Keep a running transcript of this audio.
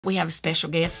We have a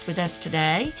special guest with us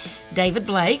today, David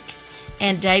Blake.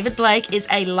 And David Blake is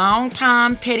a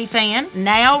longtime Petty fan,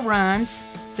 now runs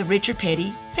the Richard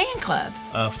Petty Fan Club.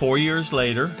 4 years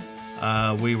later,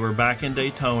 we were back in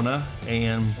Daytona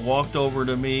and walked over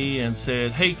to me and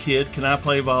said, "Hey kid, can I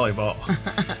play volleyball?"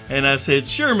 And I said,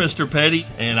 "Sure, Mr. Petty."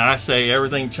 And I say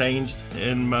everything changed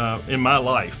in my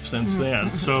life since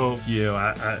then. So,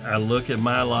 I look at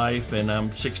my life and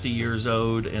I'm 60 years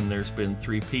old and there's been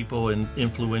three people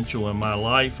influential in my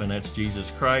life, and that's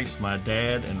Jesus Christ, my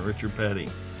dad, and Richard Petty.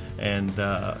 And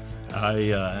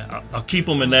I'll keep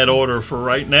them in that order for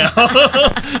right now.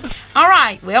 All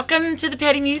right, welcome to the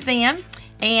Petty Museum,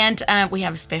 and we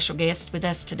have a special guest with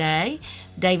us today,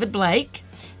 David Blake.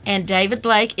 And David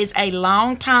Blake is a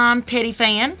longtime Petty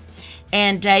fan,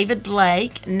 and David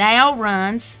Blake now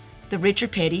runs the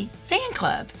Richard Petty Fan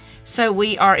Club. So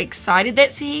we are excited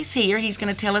that he's here. He's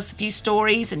going to tell us a few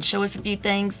stories and show us a few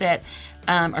things that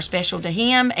are special to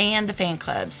him and the fan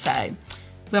club. So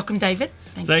welcome, David.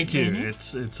 Thank you.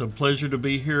 It's a pleasure to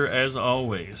be here as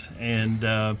always. And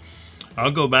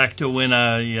I'll go back to when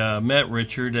I met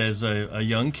Richard as a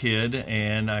young kid,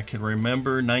 and I can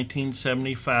remember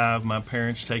 1975, my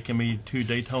parents taking me to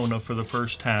Daytona for the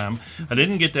first time. I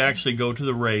didn't get to actually go to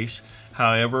the race.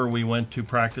 However, we went to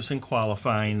practice and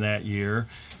qualifying that year,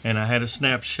 and I had a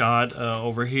snapshot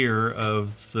over here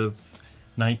of the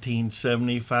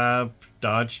 1975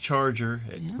 Dodge Charger,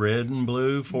 red and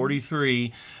blue,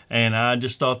 43, and I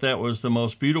just thought that was the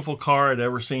most beautiful car I'd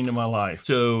ever seen in my life.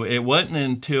 So it wasn't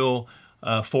until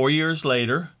 4 years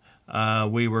later,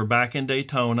 we were back in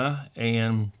Daytona,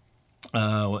 and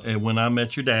when I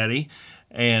met your daddy,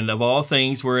 and of all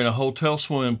things, we're in a hotel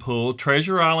swimming pool.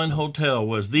 Treasure Island Hotel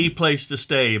was the place to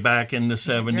stay back in the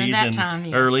 70s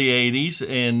and early 80s.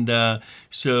 And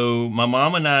so my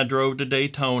mom and I drove to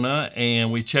Daytona,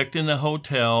 and we checked in the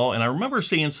hotel. And I remember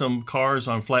seeing some cars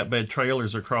on flatbed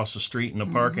trailers across the street in the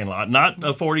parking lot. Not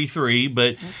a 43,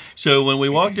 but so when we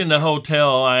walked in the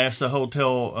hotel, I asked the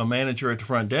hotel manager at the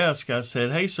front desk, I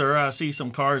said, "Hey, sir, I see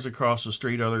some cars across the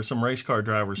street. Are there some race car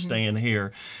drivers staying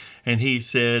here?" And he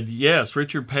said, "Yes,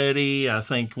 Richard Petty, I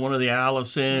think one of the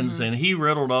Allisons," and he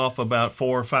riddled off about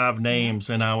 4 or 5 names,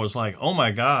 and I was like, "Oh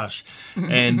my gosh."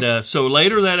 And so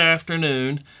later that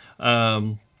afternoon,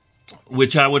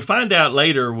 which I would find out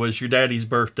later was your daddy's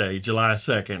birthday, July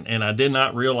 2nd, and I did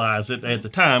not realize it at the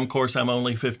time. Of course, I'm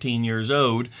only 15 years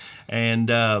old, and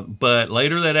but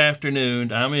later that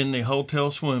afternoon, I'm in the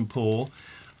hotel swimming pool,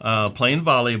 playing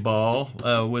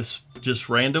volleyball with just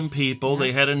random people.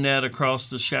 They had a net across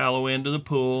the shallow end of the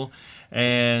pool,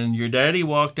 and your daddy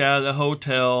walked out of the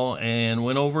hotel and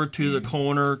went over to the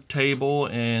corner table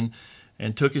and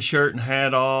took his shirt and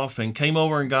hat off and came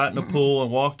over and got in the pool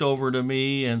and walked over to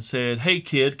me and said, "Hey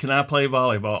kid, can I play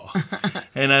volleyball?"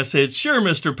 And I said, "Sure,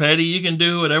 Mr. Petty, you can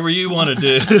do whatever you want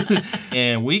to do."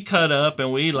 And we cut up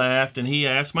and we laughed, and he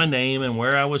asked my name and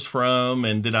where I was from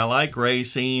and did I like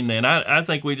racing, and I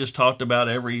think we just talked about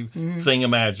everything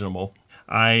imaginable.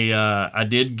 I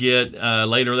did get,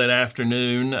 later that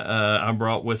afternoon, I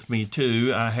brought with me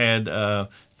too, I had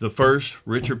the first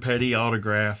Richard Petty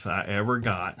autograph I ever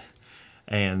got.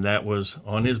 And that was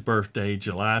on his birthday,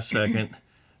 July 2nd,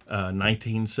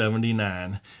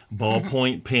 1979.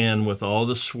 Ballpoint pen with all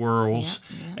the swirls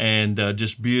and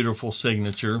just beautiful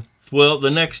signature. Well,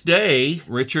 the next day,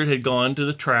 Richard had gone to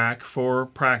the track for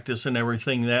practice and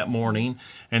everything that morning.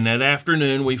 And that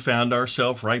afternoon, we found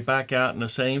ourselves right back out in the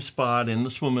same spot in the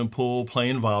swimming pool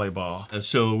playing volleyball.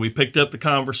 So we picked up the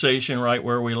conversation right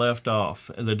where we left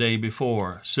off the day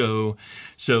before. So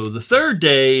the third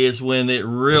day is when it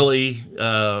really,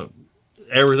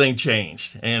 everything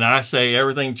changed. And I say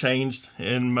everything changed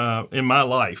in my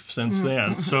life since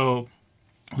then. So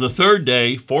the third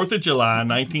day, 4th of July,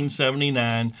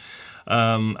 1979,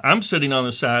 I'm sitting on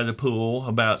the side of the pool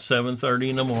about 7:30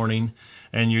 in the morning,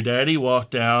 and your daddy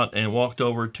walked out and walked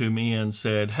over to me and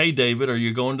said, "Hey, David, are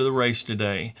you going to the race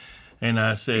today?" And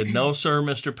I said, "No, sir,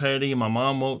 Mr. Petty. My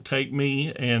mom won't take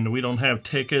me, and we don't have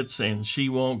tickets, and she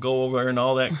won't go over and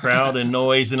all that crowd and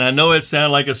noise." And I know it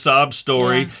sounded like a sob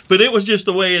story, but it was just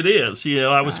the way it is. You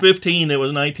know, I was 15. It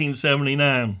was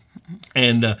 1979.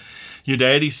 And your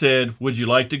daddy said, "Would you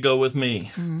like to go with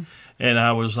me?" And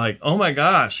I was like, "Oh my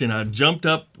gosh." And I jumped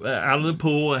up out of the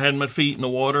pool. I had my feet in the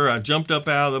water. I jumped up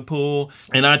out of the pool.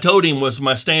 And I told him was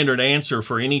my standard answer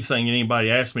for anything anybody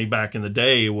asked me back in the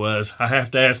day was, I have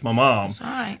to ask my mom. That's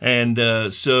right.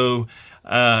 And so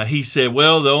he said,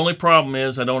 well, the only problem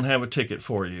is I don't have a ticket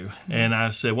for you. And I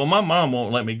said, well, my mom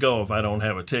won't let me go if I don't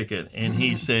have a ticket. And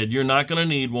he said, you're not going to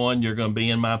need one. You're going to be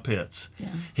in my pits.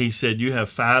 He said, you have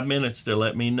 5 minutes to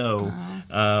let me know.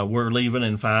 We're leaving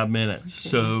in 5 minutes.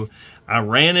 So I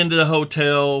ran into the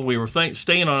hotel. We were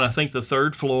staying on, I think, the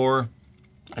 3rd floor.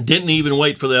 I didn't even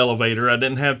wait for the elevator. I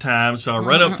didn't have time. So I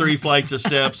ran up 3 flights of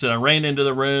steps, and I ran into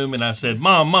the room, and I said,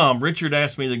 Mom, Richard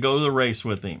asked me to go to the race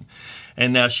with him.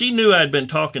 And now she knew I'd been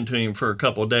talking to him for a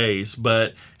couple of days,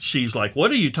 but she's like, what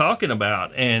are you talking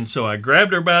about? And so I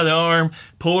grabbed her by the arm,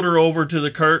 pulled her over to the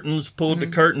curtains, pulled the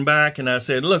curtain back, and I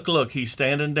said, look, he's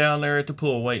standing down there at the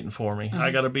pool waiting for me.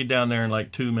 I got to be down there in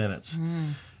like 2 minutes.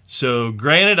 So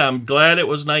granted, I'm glad it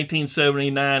was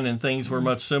 1979 and things were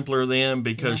much simpler then,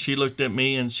 because she looked at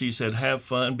me and she said, have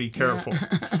fun, be careful.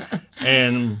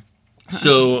 And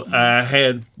so I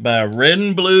had my red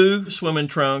and blue swimming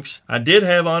trunks. I did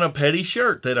have on a Petty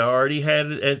shirt that I already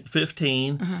had at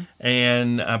 15.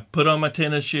 And I put on my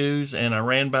tennis shoes and I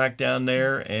ran back down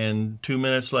there. And 2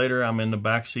 minutes later, I'm in the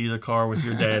backseat of the car with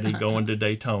your daddy going to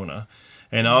Daytona.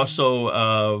 And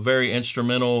also very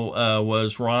instrumental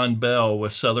was Ron Bell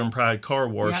with Southern Pride Car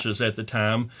Washes at the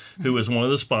time, who was one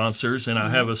of the sponsors. And I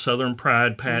have a Southern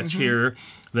Pride patch here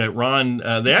that Ron,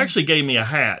 they actually gave me a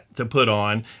hat to put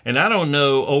on. And I don't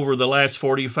know over the last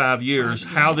 45 years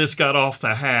how this got off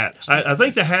the hat. I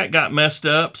think the hat got messed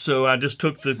up, so I just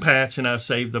took the patch and I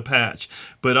saved the patch.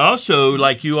 But also,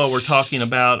 like you all were talking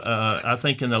about, I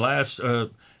think in the last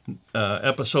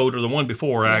episode, or the one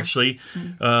before actually,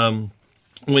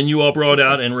 when you all brought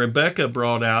out, and Rebecca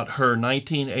brought out her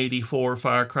 1984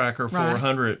 Firecracker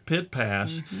 400 Pit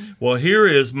Pass. Well, here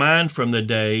is mine from the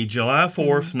day, July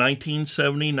 4th,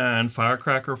 1979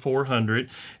 Firecracker 400.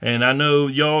 And I know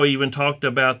y'all even talked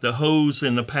about the hose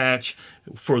in the patch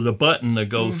for the button to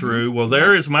go through. Well,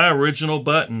 there is my original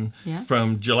button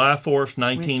from July 4th,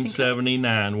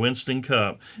 1979, Winston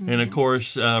Cup. And of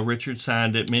course, Richard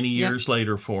signed it many years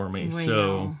later for me. Wow.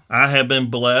 So I have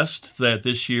been blessed that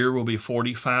this year will be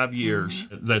 45 years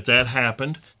that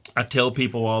happened. I tell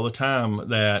people all the time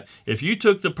that if you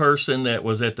took the person that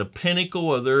was at the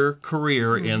pinnacle of their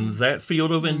career in that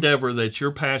field of endeavor that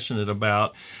you're passionate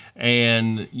about,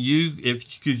 and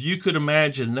if you could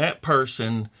imagine that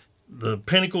person, the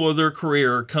pinnacle of their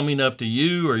career, coming up to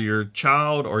you or your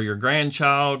child or your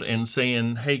grandchild and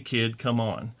saying, hey kid, come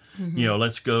on. You know,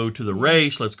 let's go to the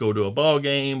race, let's go to a ball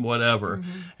game, whatever.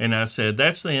 And I said,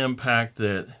 that's the impact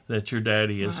that your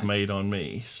daddy has made on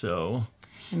me. So,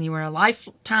 and you were a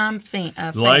lifetime fan.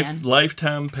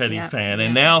 Lifetime Petty fan.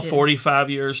 And now,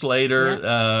 45 years later,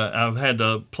 I've had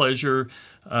the pleasure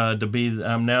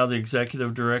I'm now the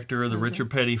executive director of the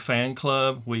Richard Petty Fan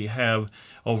Club. We have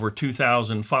over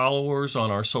 2,000 followers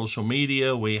on our social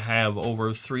media. We have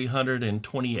over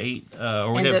 328.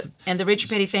 And the Richard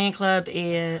Petty Fan Club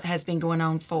has been going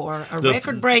on for a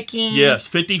record-breaking... Yes,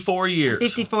 54 years.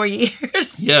 54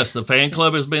 years. Yes, the fan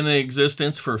club has been in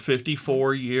existence for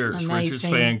 54 years. Amazing. Richard's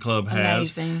Fan Club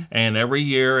has. Amazing. And every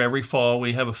year, every fall,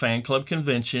 we have a fan club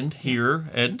convention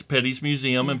here at Petty's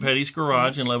Museum and Petty's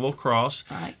Garage in Level Cross.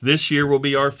 Right. This year will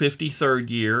be our 53rd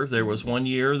year. There was 1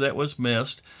 year that was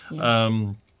missed.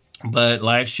 But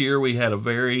last year we had a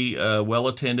very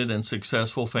well-attended and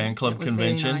successful fan club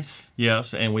convention. Very nice.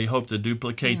 Yes, and we hope to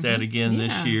duplicate that again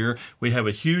this year. We have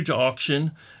a huge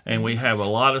auction, and we have a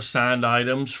lot of signed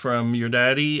items from your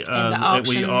daddy that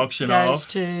we auction off.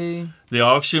 The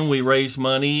auction, we raise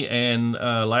money, and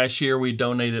last year we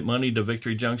donated money to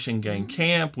Victory Junction Gang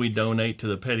Camp. We donate to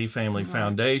the Petty Family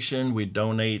Foundation. We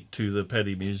donate to the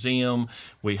Petty Museum.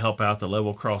 We help out the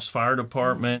Level Cross Fire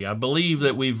Department. I believe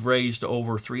that we've raised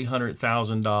over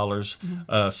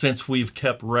 $300,000 since we've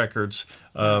kept records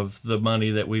of the money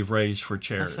that we've raised for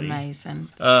charity. That's amazing.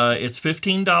 It's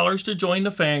 $15 to join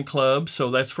the fan club,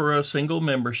 so that's for a single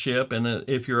membership. And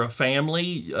if you're a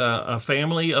family up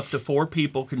to 4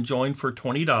 people can join for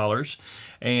 $20.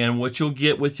 And what you'll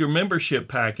get with your membership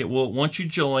packet, once you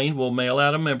join, we'll mail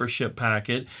out a membership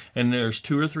packet, and there's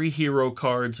 2 or 3 hero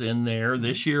cards in there.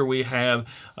 This year we have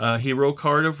a hero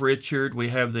card of Richard. We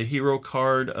have the hero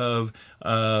card of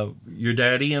your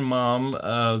daddy and mom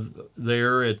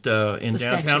there at in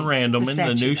downtown Randleman,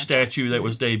 the new statue that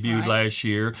was debuted last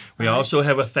year. We also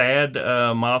have a Thad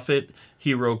Moffitt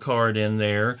hero card in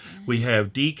there. We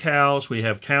have decals, we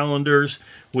have calendars.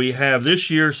 We have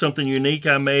this year something unique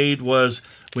I made was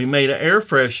we made an air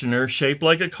freshener shaped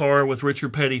like a car with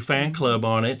Richard Petty Fan Club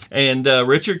on it. And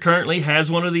Richard currently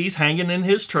has one of these hanging in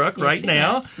his truck right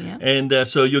now. And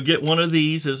so you'll get one of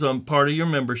these as part of your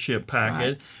membership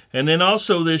packet. And then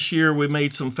also this year we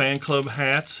made some fan club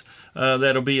hats.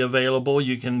 that'll be available.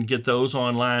 You can get those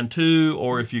online too,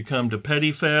 or if you come to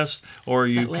Petty Fest, or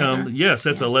you come, yes,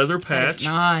 that's a leather patch. That's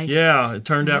nice. Yeah, it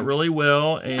turned out really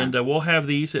well, and we'll have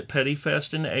these at Petty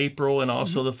Fest in April, and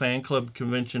also the fan club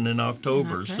convention in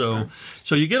October.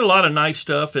 So you get a lot of nice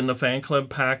stuff in the fan club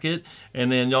packet,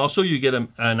 and then also you get an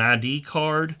ID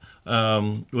card,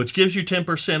 which gives you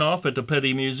 10% off at the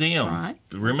Petty Museum. That's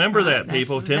right. Remember that,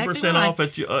 people. 10% off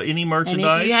at any merchandise.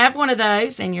 And if you have one of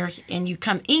those and you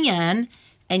come in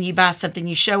and you buy something,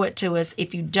 you show it to us.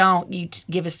 If you don't, you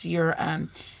give us your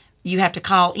you have to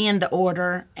call in the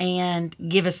order and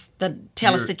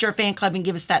tell us that you're a fan club and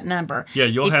give us that number. Yeah,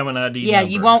 you'll have an ID Yeah,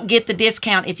 number. you won't get the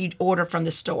discount if you order from the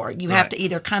store. You have to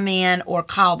either come in or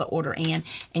call the order in,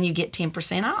 and you get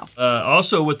 10% off.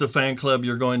 Also, with the fan club,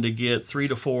 you're going to get 3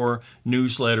 to 4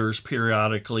 newsletters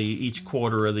periodically each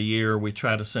quarter of the year. We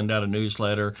try to send out a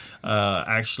newsletter.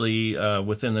 Actually,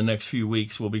 within the next few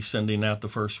weeks, we'll be sending out the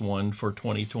first one for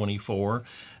 2024.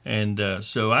 And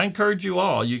so I encourage you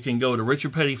all. You can go to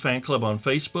Richard Petty Fan Club on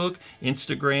Facebook,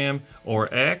 Instagram,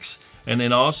 or X. And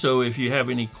then also, if you have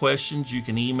any questions, you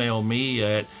can email me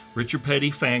at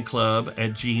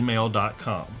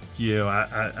RichardPettyFanClub@gmail.com. You know,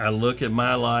 I look at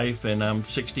my life, and I'm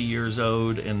 60 years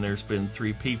old, and there's been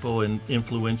 3 people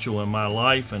influential in my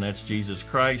life, and that's Jesus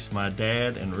Christ, my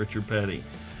dad, and Richard Petty.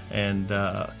 And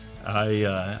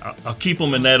I'll keep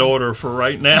them in that order for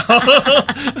right now.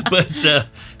 But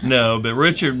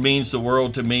Richard means the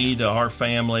world to me, to our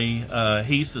family.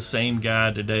 He's the same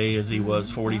guy today as he was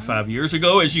 45 years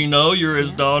ago. As you know, you're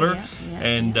his daughter.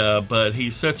 But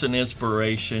he's such an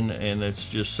inspiration, and it's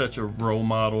just such a role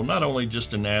model, not only just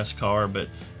to NASCAR, but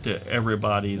to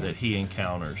everybody that he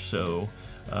encounters. So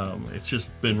it's just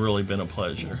really been a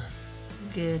pleasure.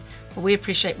 Good. Well, we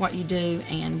appreciate what you do,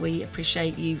 and we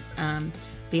appreciate you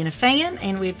being a fan,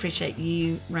 and we appreciate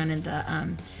you running the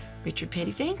Richard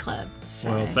Petty Fan Club.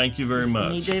 So well, thank you very much. You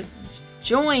need to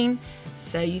join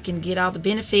so you can get all the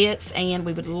benefits, and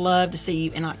we would love to see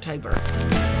you in October.